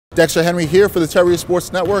Dexter Henry here for the Terries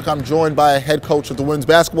Sports Network. I'm joined by head coach of the women's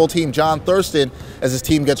basketball team, John Thurston, as his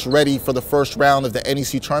team gets ready for the first round of the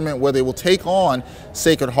NEC tournament, where they will take on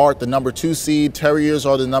Sacred Heart, the number 2 seed. Terriers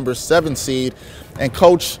are the number 7 seed. And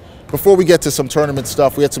coach, before we get to some tournament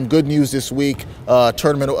stuff, we had some good news this week.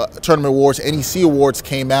 Tournament awards, NEC awards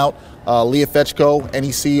came out. Leah Fetchko,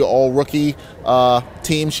 NEC All-Rookie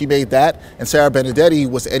team, she made that. And Sarah Benedetti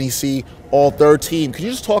was NEC All-Third team. Could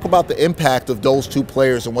you just talk about the impact of those two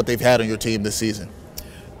players and what they've had on your team this season?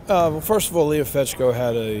 Well, first of all, Leah Fetchko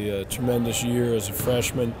had a tremendous year as a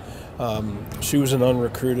freshman. She was an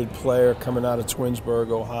unrecruited player coming out of Twinsburg,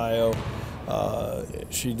 Ohio.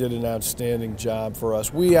 She did an outstanding job for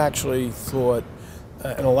us. We actually thought,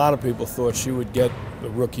 and a lot of people thought, she would get the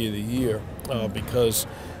Rookie of the Year because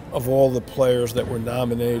of all the players that were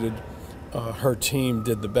nominated. Her team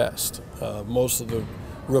did the best. Most of the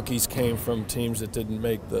rookies came from teams that didn't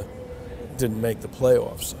make the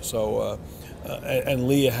playoffs. So, and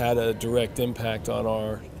Leah had a direct impact on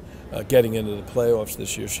our getting into the playoffs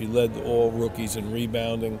this year. She led all rookies in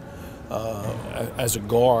rebounding as a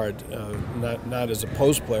guard, not as a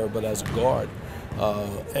post player, but as a guard.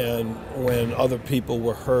 And when other people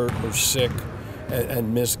were hurt or sick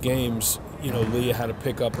and missed games, you know, Leah had to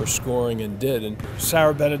pick up her scoring and did. And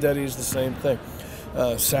Sarah Benedetti is the same thing.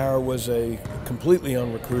 Sarah was a completely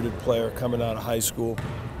unrecruited player coming out of high school.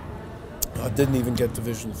 Didn't even get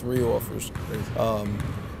Division III offers.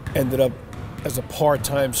 Ended up as a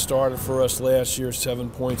part-time starter for us last year, 7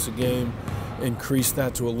 points a game. Increased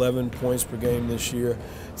that to 11 points per game this year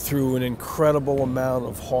through an incredible amount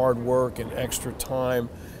of hard work and extra time.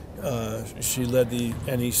 She led the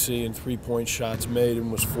NEC in three-point shots made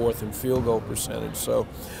and was 4th in field goal percentage. So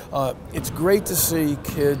it's great to see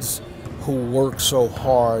kids who work so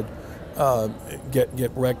hard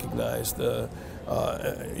get recognized.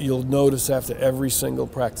 You'll notice after every single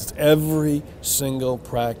practice,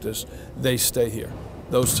 they stay here.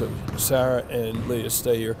 Those two, Sarah and Leah,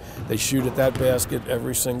 stay here. They shoot at that basket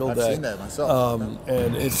every single day. I've seen that myself.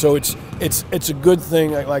 And so it's a good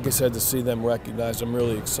thing, like I said, to see them recognized. I'm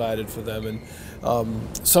really excited for them. And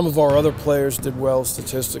some of our other players did well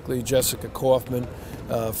statistically. Jessica Kaufman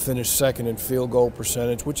finished 2nd in field goal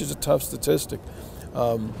percentage, which is a tough statistic.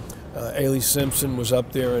 Ailey Simpson was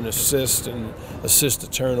up there in assist and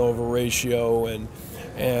assist-to-turnover ratio, and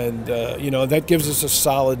you know, that gives us a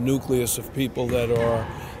solid nucleus of people that are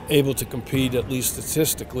able to compete, at least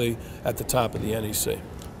statistically, at the top of the NEC.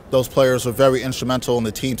 Those players were very instrumental in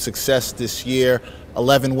the team's success this year.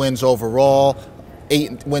 11 wins overall,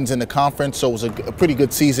 8 wins in the conference, so it was a pretty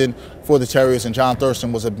good season for the Terriers, and John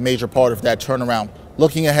Thurston was a major part of that turnaround.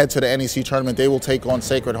 Looking ahead to the NEC tournament, they will take on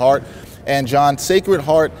Sacred Heart. And John, Sacred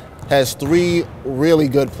Heart has 3 really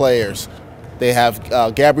good players. They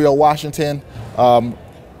have Gabrielle Washington,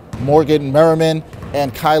 Morgan Merriman,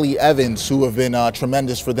 and Kylie Evans, who have been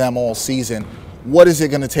tremendous for them all season. What is it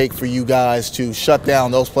going to take for you guys to shut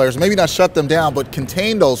down those players? Maybe not shut them down, but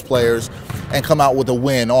contain those players and come out with a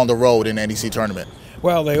win on the road in the NEC tournament?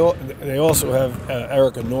 Well, they also have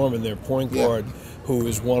Erica Norman, their point guard, who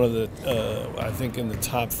is one of the, I think, in the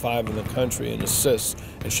top 5 in the country in assists,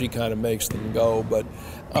 and she kind of makes them go. But,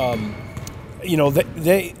 you know,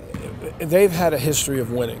 they've had a history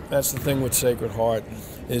of winning. That's the thing with Sacred Heart,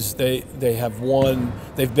 is they have won.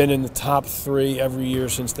 They've been in the top 3 every year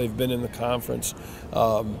since they've been in the conference.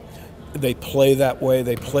 They play that way.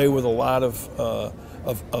 They play with a lot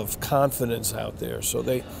of confidence out there. So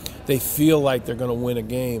they feel like they're going to win a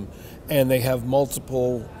game, and they have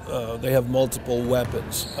multiple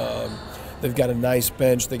weapons. They've got a nice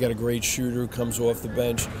bench. They got a great shooter who comes off the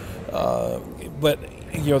bench. But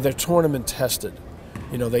you know, they're tournament tested.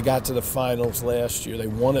 You know, they got to the finals last year. They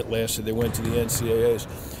won it last year. They went to the NCAAs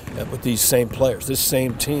with these same players. This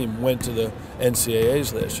same team went to the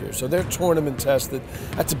NCAAs last year. So they're tournament tested.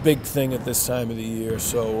 That's a big thing at this time of the year.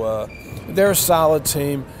 So they're a solid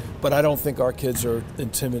team, but I don't think our kids are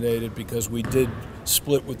intimidated because we did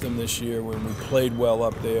split with them this year when we played well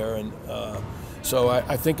up there. And so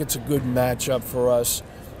I think it's a good matchup for us.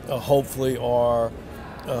 Hopefully our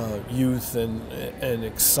youth and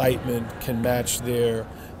excitement can match their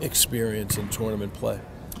experience in tournament play.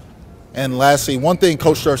 And lastly, one thing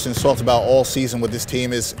Coach Thurston has talked about all season with this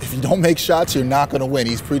team is if you don't make shots, you're not going to win.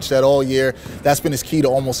 He's preached that all year. That's been his key to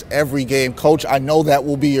almost every game. Coach, I know that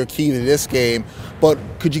will be your key to this game, but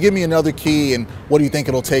could you give me another key, and what do you think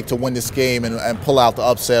it'll take to win this game and pull out the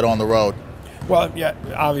upset on the road? Well, yeah,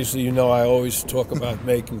 obviously, you know, I always talk about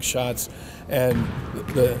making shots, and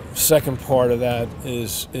the second part of that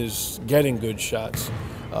is getting good shots.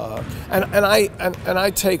 And I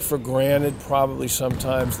take for granted probably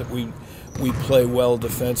sometimes that We play well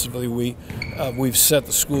defensively. We've set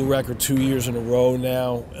the school record 2 years in a row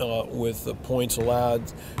now with the points allowed.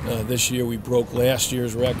 This year we broke last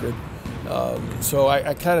year's record. So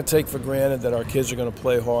I kind of take for granted that our kids are going to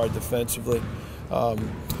play hard defensively.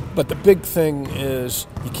 But the big thing is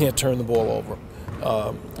you can't turn the ball over.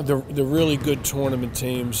 The really good tournament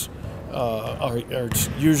teams are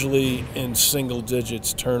usually in single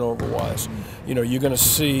digits turnover-wise. You know, you're going to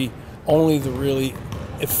see only the really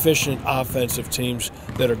efficient offensive teams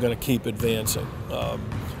that are going to keep advancing,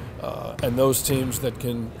 and those teams that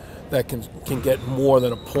can get more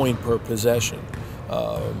than a point per possession.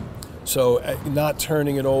 So not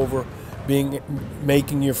turning it over,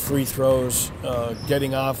 making your free throws,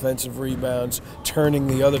 getting offensive rebounds, turning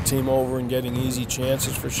the other team over and getting easy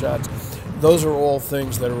chances for shots. Those are all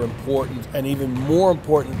things that are important, and even more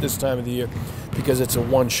important this time of the year because it's a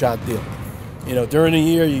one-shot deal. You know, during the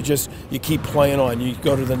year you keep playing on. You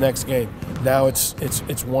go to the next game. Now it's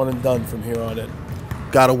one and done from here on in.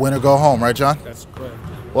 Got to win or go home, right, John? That's correct.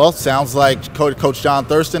 Well, sounds like Coach John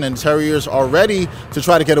Thurston and Terriers are ready to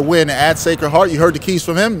try to get a win at Sacred Heart. You heard the keys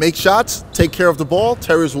from him. Make shots, take care of the ball.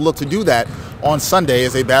 Terriers will look to do that on Sunday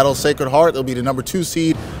as they battle Sacred Heart. It'll be the number 2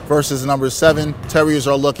 seed versus the number 7. Terriers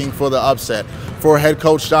are looking for the upset. For head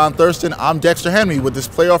coach John Thurston, I'm Dexter Henry with this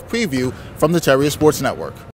playoff preview from the Terriers Sports Network.